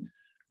being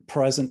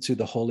present to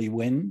the holy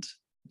wind.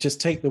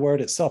 Just take the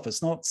word itself.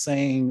 It's not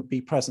saying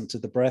be present to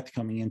the breath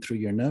coming in through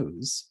your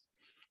nose.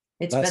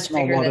 That's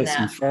not what it's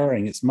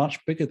inferring. It's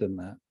much bigger than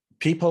that.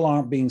 People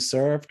aren't being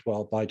served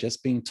well by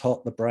just being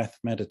taught the breath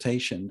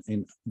meditation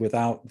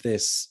without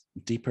this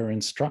deeper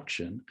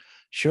instruction.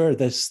 Sure,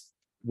 there's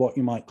what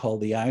you might call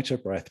the outer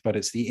breath, but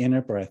it's the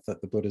inner breath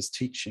that the Buddha's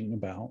teaching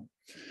about.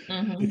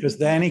 Because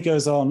then he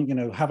goes on,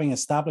 having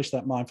established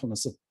that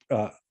mindfulness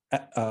of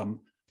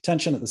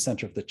tension at the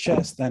center of the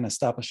chest, then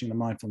establishing the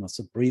mindfulness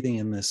of breathing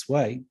in this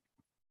way,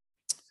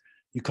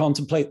 you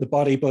contemplate the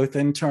body both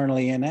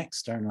internally and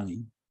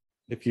externally.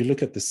 If you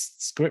look at this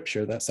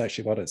scripture, that's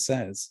actually what it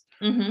says.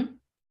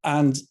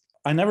 And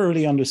I never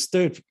really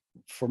understood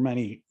for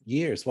many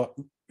years what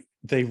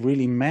they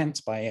really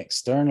meant by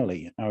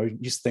externally. I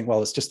used to think,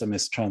 well, it's just a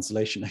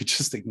mistranslation. I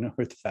just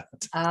ignored that.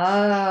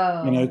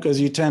 Because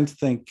you tend to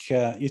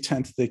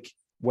think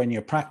when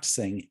you're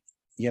practicing,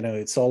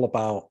 it's all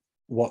about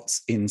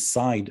what's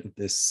inside of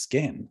this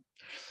skin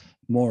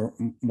more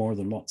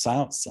than what's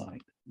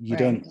outside. You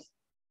don't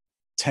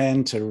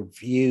tend to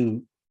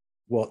view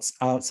what's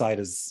outside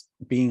as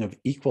being of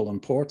equal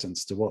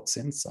importance to what's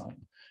inside.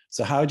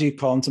 So how do you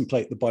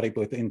contemplate the body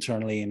both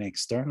internally and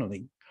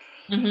externally?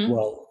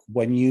 Well,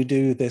 when you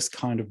do this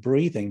kind of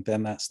breathing,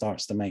 then that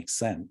starts to make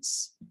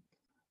sense,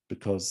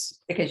 because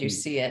you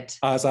see it.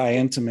 As I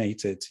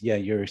intimated,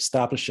 you're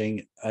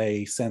establishing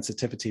a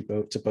sensitivity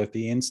to both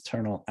the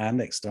internal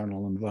and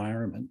external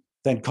environment.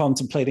 Then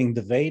contemplating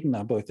the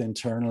Vedana both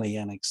internally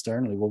and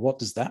externally. Well, what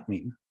does that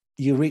mean?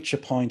 You reach a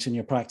point in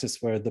your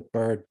practice where the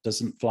bird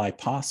doesn't fly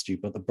past you,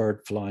 but the bird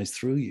flies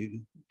through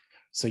you.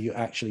 So you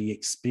actually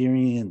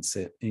experience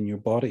it in your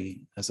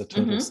body as a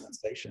total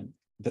sensation.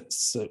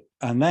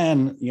 And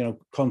then,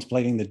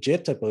 contemplating the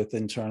citta both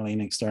internally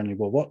and externally.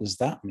 Well, what does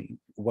that mean?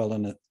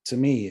 Well, to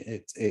me,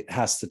 it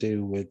has to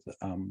do with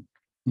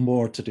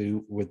more to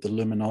do with the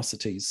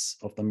luminosities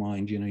of the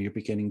mind. You're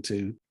beginning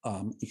to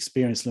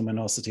experience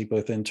luminosity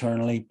both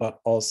internally, but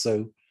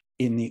also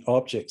in the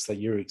objects that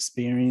you're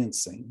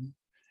experiencing.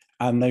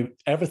 And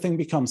everything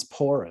becomes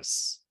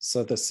porous.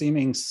 So the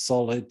seeming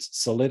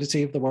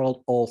solidity of the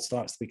world all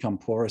starts to become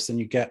porous, and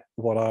you get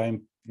what I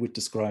would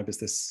describe as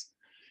this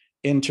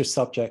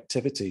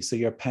intersubjectivity. So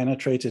you're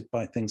penetrated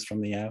by things from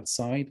the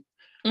outside,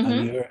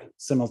 and you're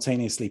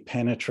simultaneously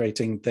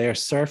penetrating their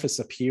surface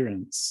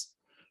appearance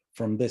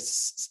from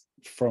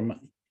the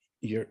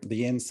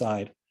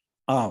inside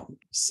out.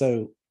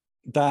 So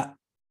that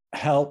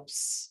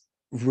helps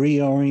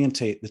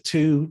reorientate the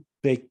two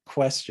big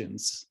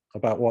questions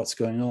about what's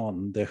going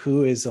on: the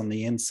who is on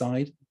the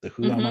inside, the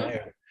who am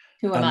I,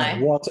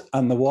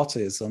 and the what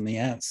is on the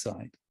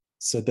outside.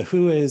 So the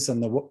who is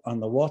and the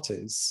what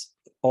is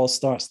all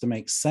starts to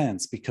make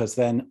sense, because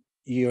then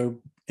you're,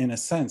 in a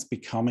sense,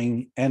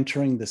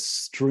 entering the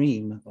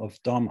stream of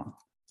Dhamma,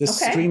 this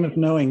stream of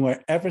knowing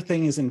where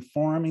everything is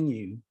informing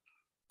you,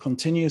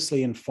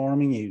 continuously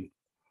informing you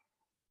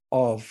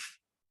of,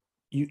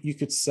 you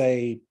could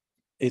say,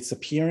 its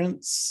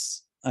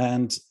appearance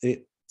and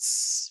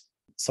its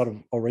sort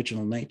of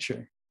original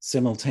nature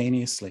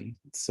simultaneously.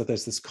 So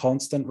there's this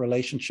constant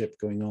relationship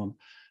going on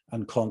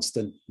and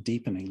constant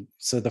deepening.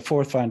 So the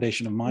fourth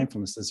foundation of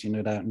mindfulness, as you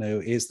no doubt know,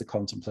 is the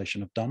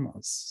contemplation of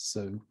Dhammas.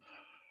 So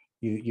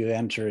you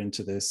enter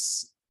into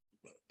this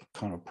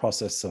kind of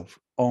process of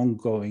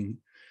ongoing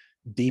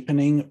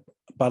deepening,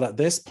 but at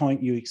this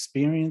point you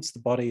experience the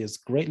body is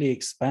greatly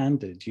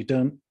expanded. You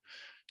don't,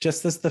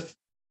 just as the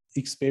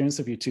experience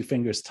of your two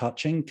fingers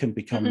touching can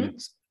become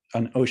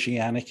an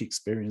oceanic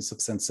experience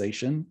of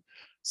sensation,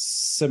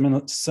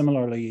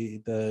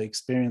 similarly, the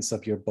experience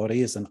of your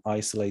body is an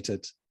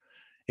isolated,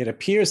 it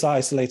appears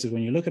isolated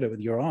when you look at it with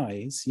your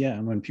eyes,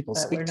 and when people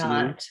speak to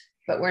you.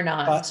 But we're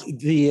not. But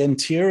the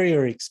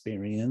interior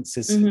experience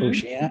is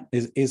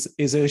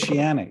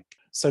oceanic.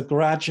 So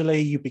gradually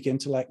you begin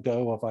to let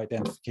go of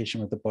identification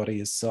with the body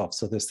as self.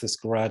 So there's this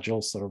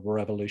gradual sort of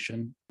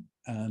revolution,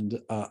 and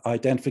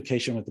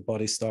identification with the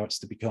body starts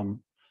to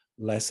become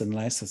less and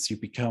less as you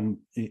become,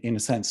 in a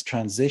sense,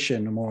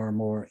 transition more and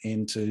more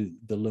into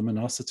the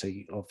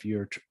luminosity of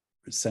your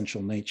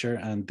essential nature.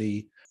 And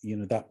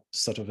that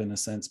sort of, in a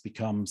sense,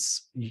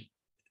 becomes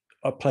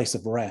a place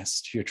of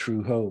rest, your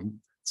true home.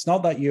 It's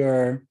not that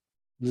you're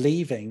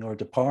leaving or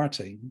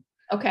departing.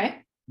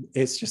 Okay.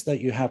 It's just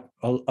that you have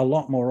a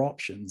lot more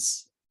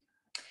options.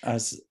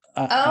 Okay.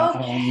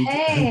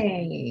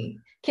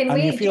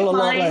 And you feel a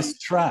lot less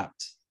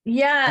trapped.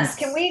 Yes.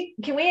 Can we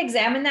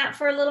examine that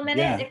for a little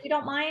minute, if you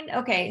don't mind?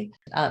 Okay.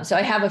 So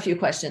I have a few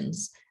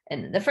questions.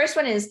 And the first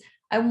one is,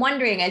 I'm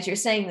wondering, as you're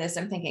saying this,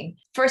 I'm thinking,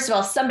 first of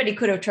all, somebody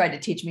could have tried to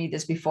teach me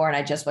this before and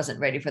I just wasn't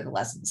ready for the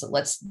lesson. So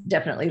let's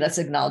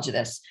acknowledge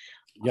this.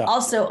 Yeah.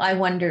 Also, I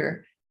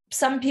wonder,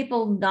 some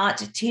people not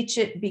teach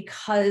it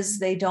because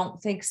they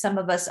don't think some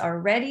of us are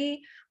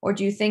ready, or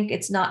do you think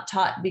it's not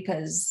taught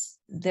because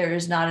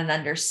there's not an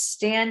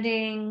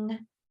understanding?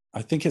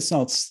 I think it's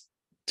not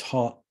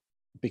taught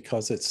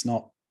because it's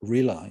not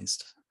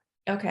realized.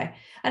 Okay.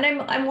 And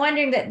I'm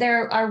wondering that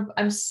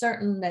I'm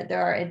certain that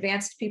there are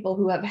advanced people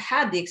who have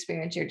had the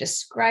experience you're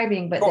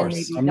describing, but then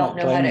maybe don't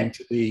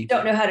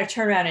know how to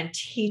turn around and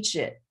teach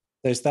it.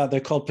 There's that, they're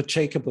called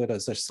Pacceka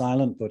Buddhas, they're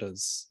silent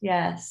Buddhas.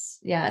 Yes.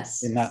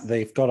 In that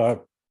they've got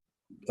a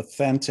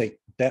authentic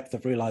depth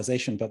of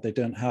realization, but they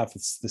don't have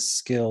the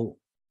skill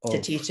to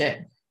teach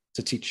it.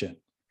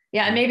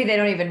 Yeah, and maybe they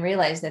don't even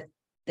realize that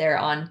they're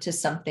on to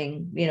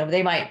something,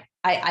 they might,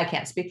 I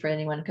can't speak for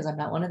anyone because I'm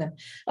not one of them.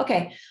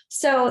 Okay,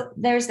 so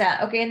there's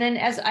that. Okay, and then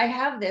as I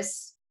have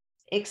this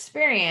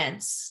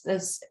experience,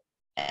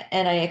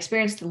 and I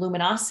experienced the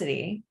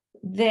luminosity,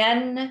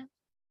 then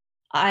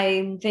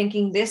I'm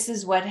thinking this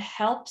is what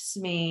helps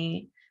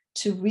me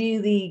to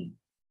really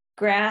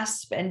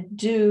grasp and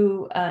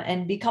do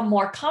and become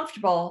more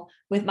comfortable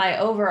with my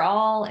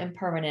overall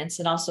impermanence,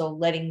 and also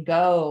letting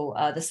go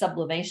the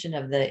sublimation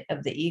of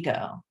the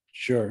ego.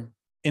 Sure.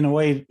 In a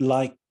way,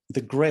 like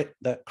the grit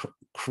that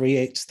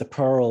creates the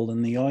pearl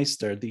in the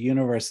oyster, the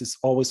universe is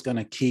always going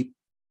to keep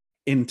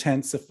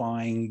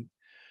intensifying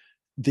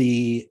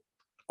the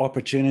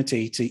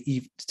opportunity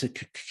to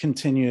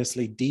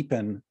continuously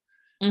deepen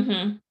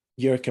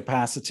your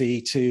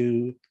capacity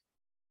to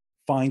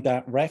find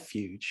that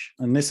refuge.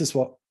 And this is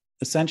what,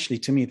 essentially,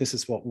 to me, this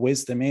is what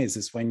wisdom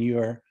is when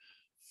you're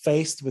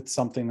faced with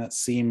something that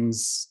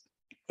seems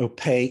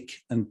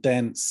opaque and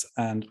dense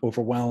and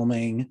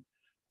overwhelming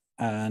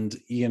and,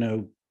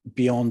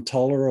 beyond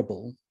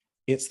tolerable.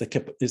 It's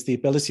the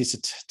ability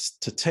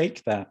to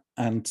take that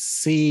and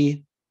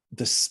see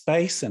the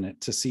space in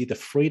it, to see the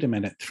freedom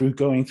in it, through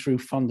going through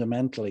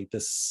fundamentally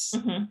this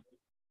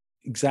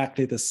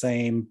exactly the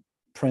same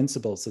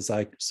principles as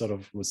I sort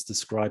of was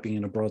describing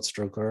in a broad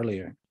stroke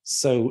earlier.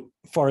 So,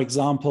 for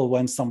example,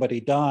 when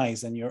somebody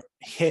dies and you're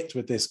hit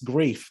with this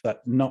grief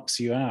that knocks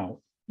you out,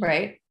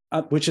 right?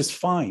 Which is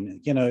fine.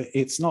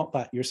 It's not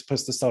that you're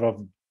supposed to sort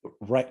of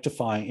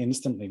rectify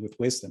instantly with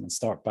wisdom and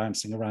start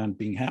bouncing around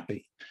being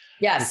happy.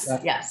 Yes,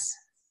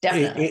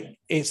 definitely.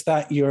 It's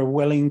that you're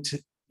willing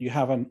to, you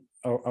have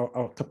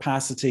a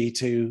capacity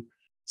to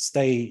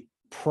stay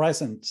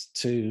present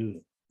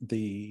to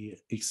the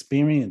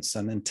experience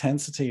and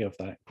intensity of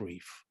that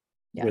grief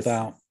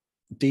without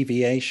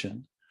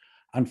deviation,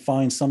 and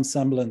find some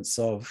semblance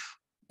of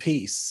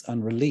peace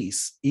and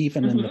release,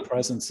 even in the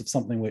presence of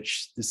something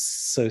which is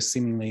so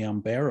seemingly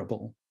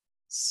unbearable.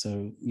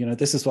 So,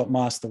 this is what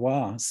Master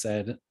Wa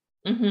said.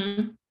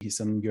 He's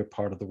in your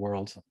part of the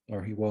world,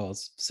 or he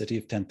was, city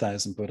of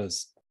 10,000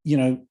 Buddhas.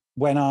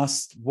 When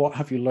asked, what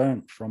have you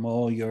learned from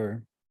all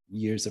your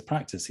years of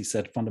practice? He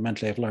said,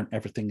 fundamentally, I've learned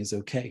everything is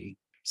okay.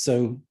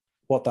 So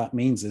what that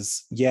means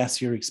is,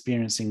 yes, you're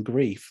experiencing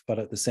grief, but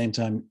at the same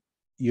time,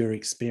 you're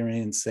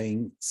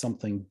experiencing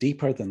something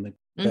deeper than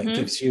that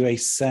gives you a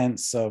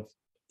sense of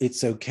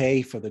it's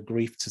okay for the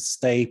grief to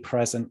stay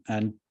present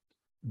and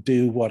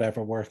do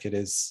whatever work it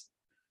is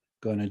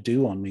going to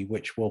do on me,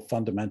 which will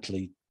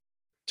fundamentally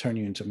turn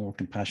you into a more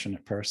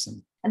compassionate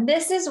person. And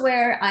this is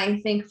where I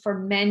think for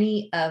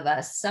many of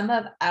us, some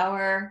of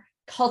our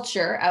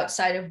culture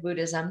outside of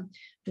Buddhism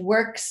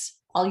works,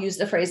 I'll use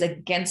the phrase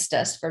against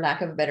us for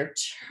lack of a better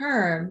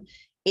term,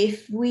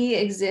 if we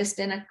exist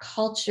in a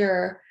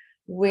culture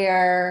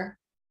where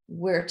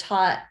we're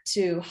taught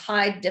to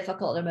hide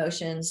difficult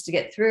emotions, to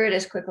get through it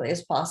as quickly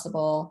as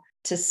possible,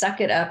 to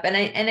suck it up. And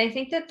I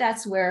think that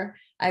that's where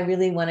I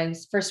really wanted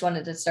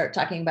to start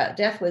talking about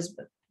death, was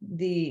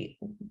the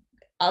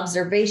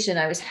observation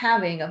I was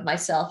having of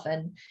myself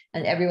and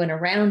everyone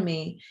around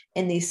me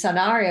in these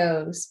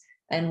scenarios,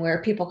 and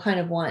where people kind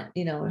of want,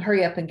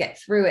 hurry up and get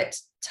through it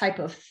type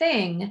of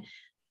thing.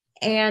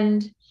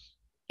 And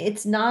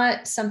it's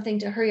not something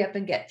to hurry up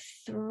and get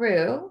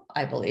through,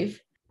 I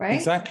believe. Right?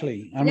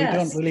 Exactly. And yes. We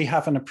don't really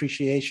have an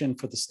appreciation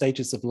for the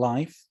stages of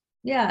life.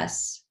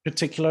 Yes.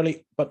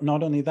 Particularly, but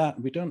not only that,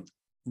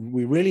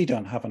 we really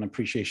don't have an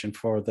appreciation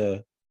for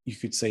you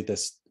could say, the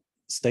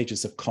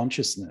stages of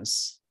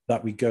consciousness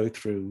that we go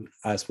through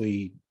as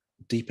we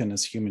deepen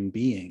as human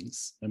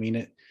beings. I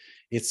mean,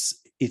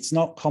 it's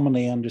not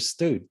commonly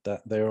understood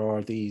that there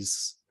are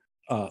these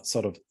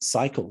sort of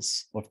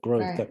cycles of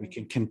growth right. that we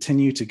can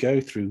continue to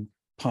go through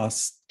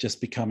past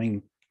just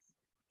becoming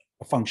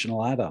a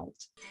functional adult.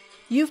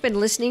 You've been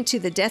listening to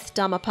the Death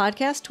Dhamma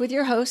podcast with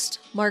your host,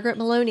 Margaret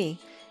Maloney.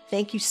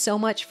 Thank you so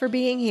much for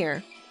being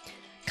here.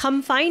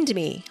 Come find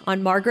me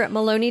on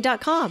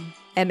margaretmaloney.com,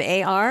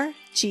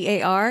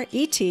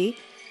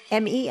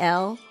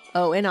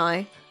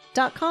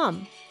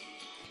 margaretmeloni.com.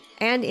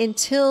 And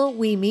until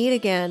we meet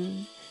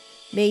again,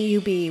 may you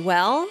be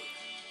well,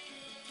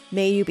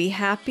 may you be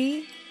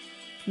happy,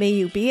 may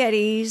you be at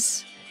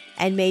ease,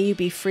 and may you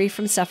be free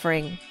from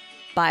suffering.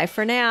 Bye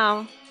for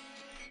now.